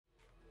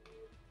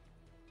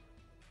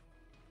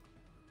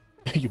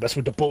You mess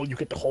with the bull, you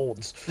get the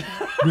horns.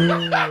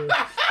 We're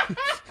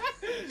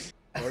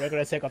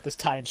gonna take off this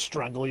tie and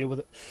strangle you with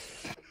it.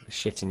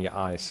 Shit in your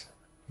eyes.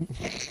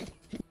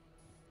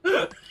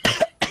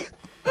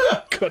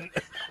 Couldn't.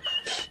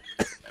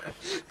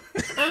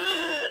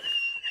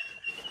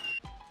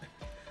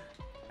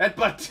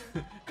 Headbutt!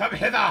 Come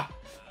hither!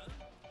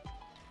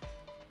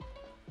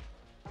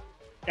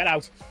 Get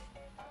out.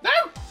 No!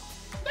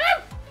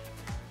 No!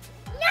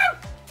 No!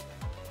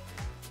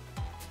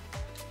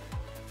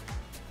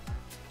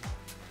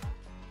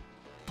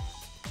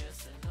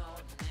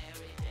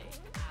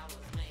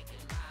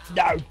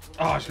 No.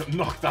 Oh, I just got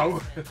knocked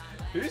out.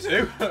 Who's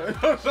who?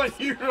 It looks like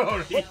you,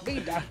 Rory. Put me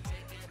down.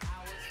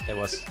 It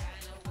was.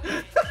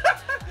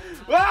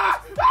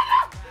 Ah!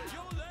 Ah!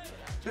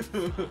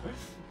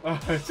 Oh,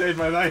 it saved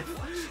my life.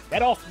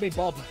 Get off me,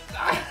 Bob.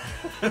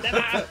 Get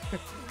out.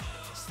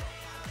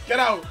 Get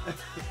out!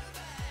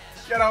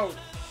 Get out!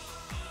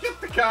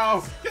 Get the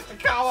cow! Get the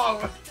cow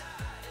out!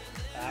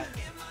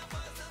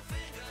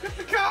 Get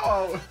the cow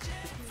out!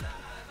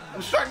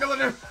 I'm strangling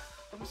him!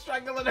 I'm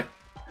strangling him!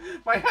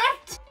 My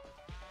hat!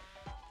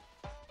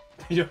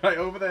 You're right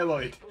over there,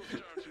 Lloyd.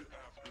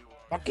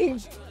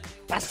 Fucking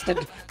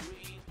bastard.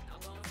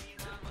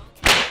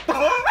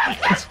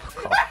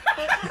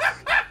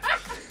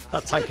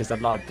 That tank is a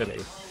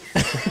liability.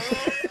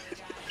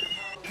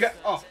 Get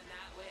off!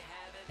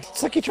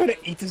 It's like you're trying to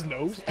eat his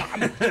nose. Nom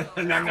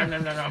nom nom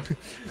nom nom.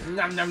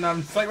 Nom nom nom.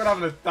 It's like we're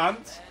having a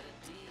dance.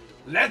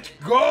 Let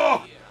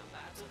go!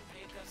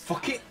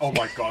 Fuck it! Oh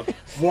my god.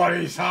 What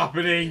is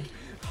happening?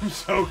 I'm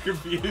so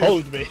confused.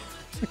 Hold me.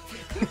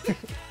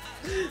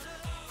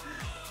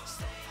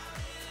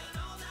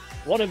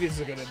 One of yous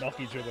are gonna knock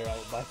each other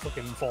out by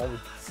fucking falling.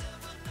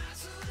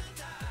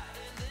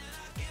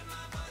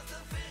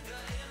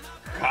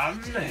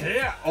 Come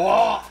here!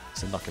 Oh!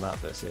 So knock him out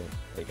first, yeah.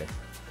 There you go.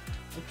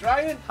 I'm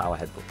trying! Power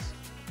headbutts.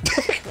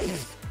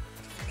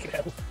 Fucking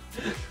hell.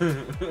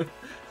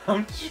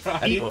 I'm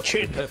trying! Eat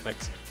chin.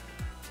 Perfect.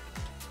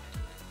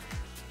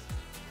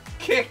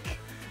 Kick!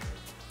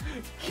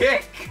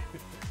 Kick!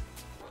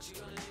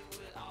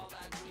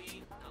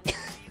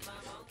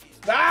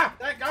 Ah!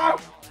 Let go!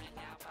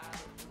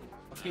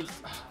 Fucking...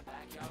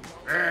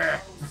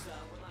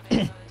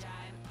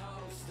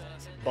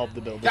 Bob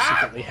the Builder Ah!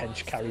 secretly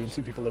hench carrying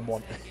two people in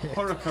one.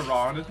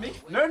 Hurricane at me?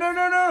 No, no,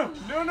 no, no!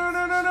 No, no,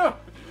 no, no, no!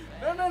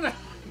 No, no, no!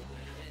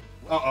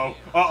 Uh-oh.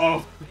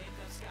 Uh-oh.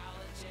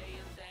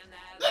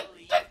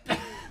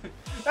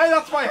 Hey,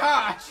 that's my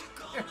hat!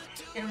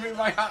 Give me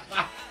my hat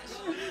back!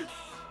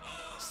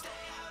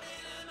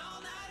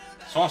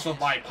 Source of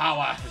my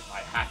power is my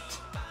hat.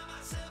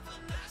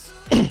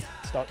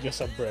 It's not your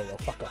sombrero,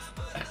 fuck off.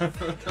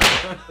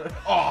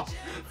 Oh!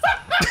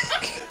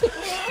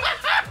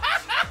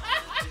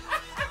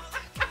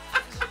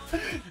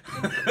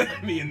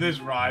 Me and this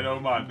rhino,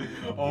 man.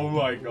 Oh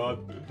my god.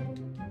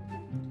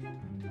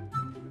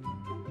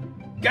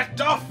 Get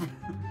off!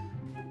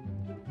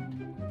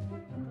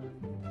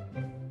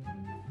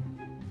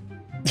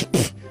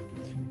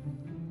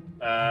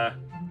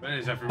 Where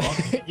is everyone?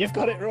 You've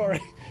got it, Rory.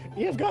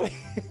 You've got it.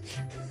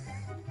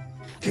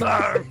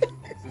 No!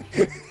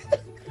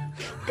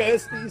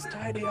 Curse these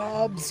tiny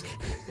arms.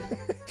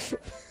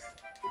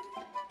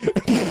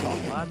 Oh,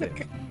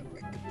 man.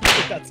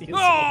 That's you.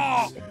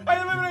 Oh!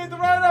 I eliminated the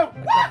rhino!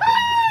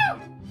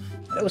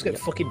 That was getting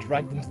fucking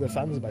dragged into the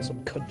fans by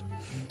some cunt.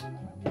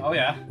 Oh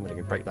yeah. I'm gonna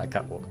go break that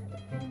catwalk.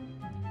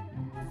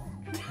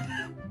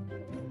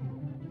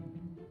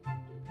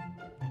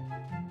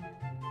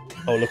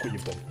 Oh, look what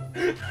you've done.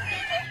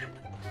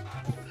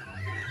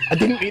 I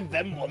didn't mean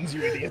them ones,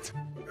 you idiot.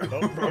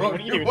 Oh, Rory, what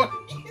are you doing? What are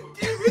you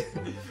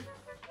doing?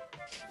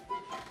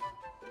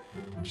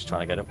 Just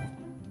trying to get him.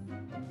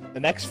 The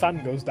next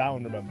fan goes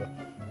down, remember?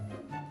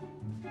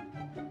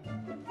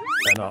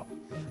 They're not.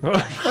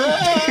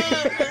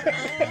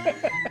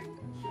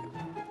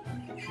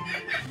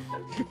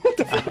 What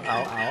the fuck?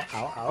 Ow, ow,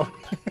 ow, ow.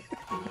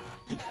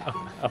 Ow,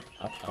 ow,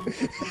 ow, ow.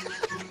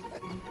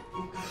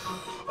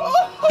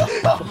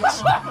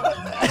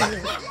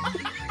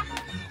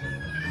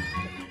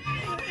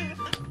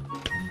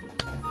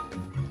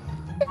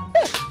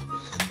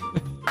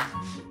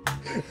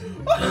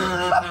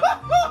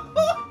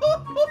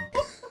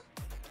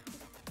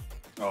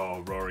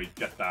 Oh, Rory,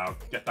 get down.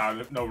 Get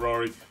down. No,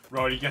 Rory.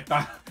 Rory, get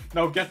down.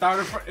 No, get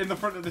down in the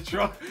front of the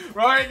truck.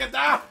 Rory, get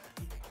down.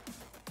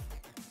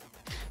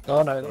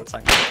 Oh no, that's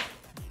tank.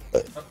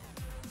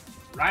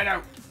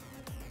 Rhino.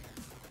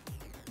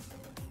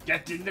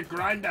 Get in the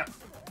grinder.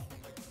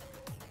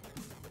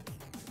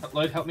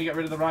 Lloyd, help me get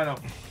rid of the rhino.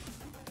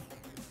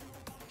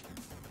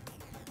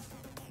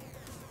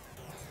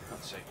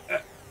 Let's see.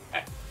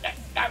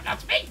 No,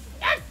 that's me.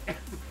 No.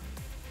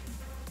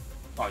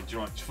 Oh, do you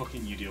know what?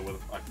 Fucking you deal with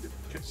it.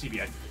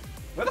 CBA.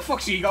 Where the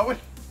fuck's he going?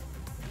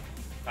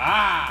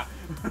 Ah!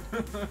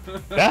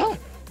 Ah!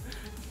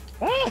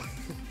 Ah!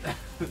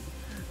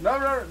 No,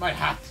 no, my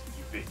hat,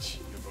 you bitch.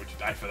 You're going to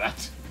die for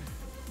that.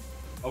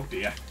 Oh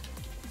dear.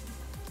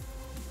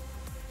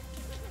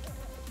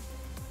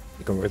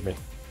 You're coming with me.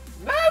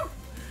 No!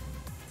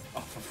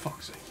 Oh, for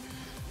fuck's sake.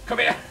 Come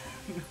here.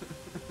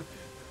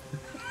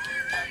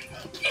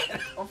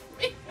 Get off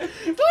me.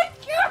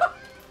 Let go.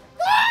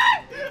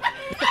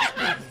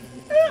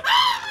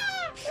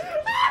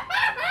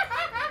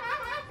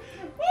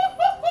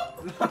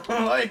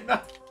 Like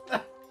that.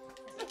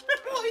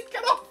 Lloyd,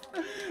 get off.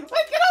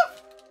 Lloyd, get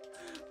off.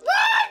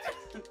 Lloyd.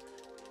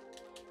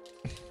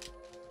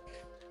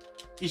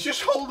 He's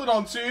just holding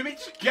on to me.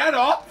 Just get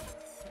off.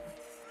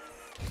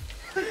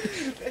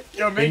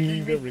 You're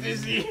making me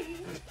dizzy.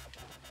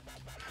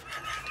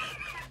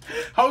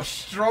 How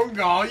strong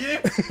are you?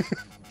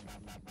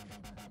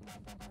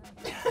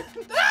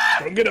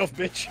 Strong enough,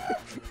 bitch.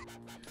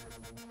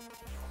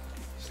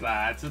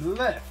 Slide to the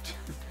left.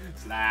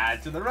 Slide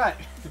to the right.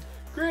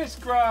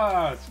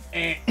 Crisscross.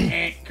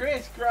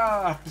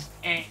 Crisscross.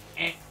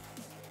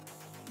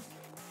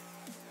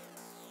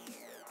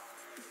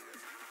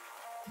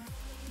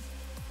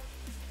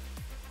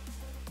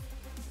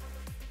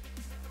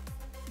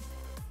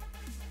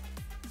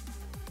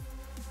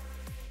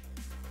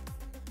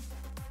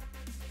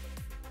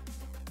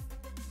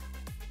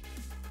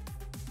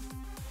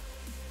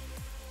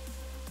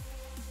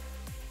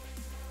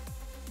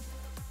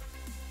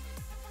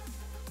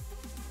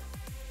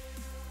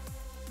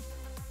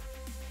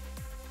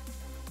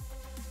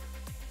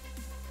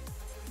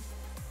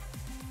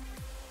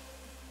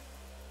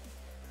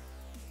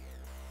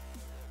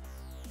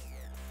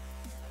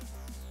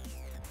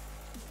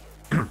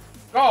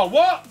 Oh,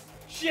 what?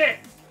 Shit!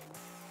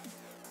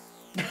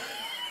 I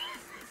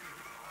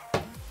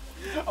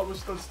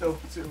was stood still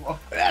for too long.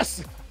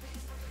 Yes!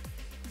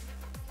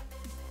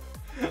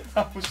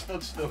 I was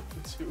stood still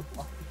for too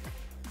long.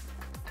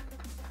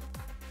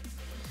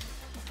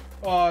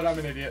 Oh, I'm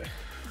an idiot.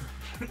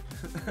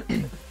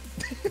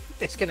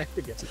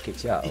 Disconnected you. It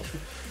kicks you out.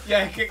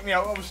 Yeah, it kicked me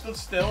out. I was stood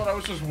still and I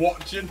was just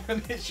watching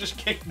and it's just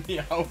kicked me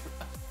out.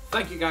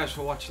 Thank you guys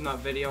for watching that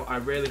video. I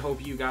really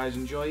hope you guys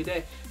enjoyed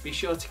it. Be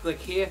sure to click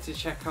here to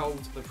check out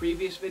the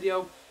previous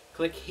video.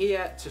 Click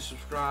here to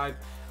subscribe.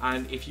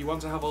 And if you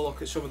want to have a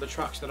look at some of the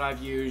tracks that I've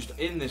used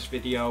in this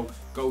video,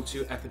 go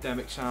to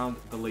Epidemic Sound.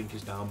 The link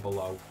is down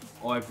below.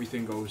 Or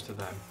everything goes to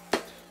them.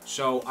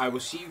 So I will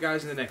see you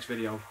guys in the next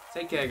video.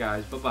 Take care,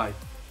 guys. Bye-bye.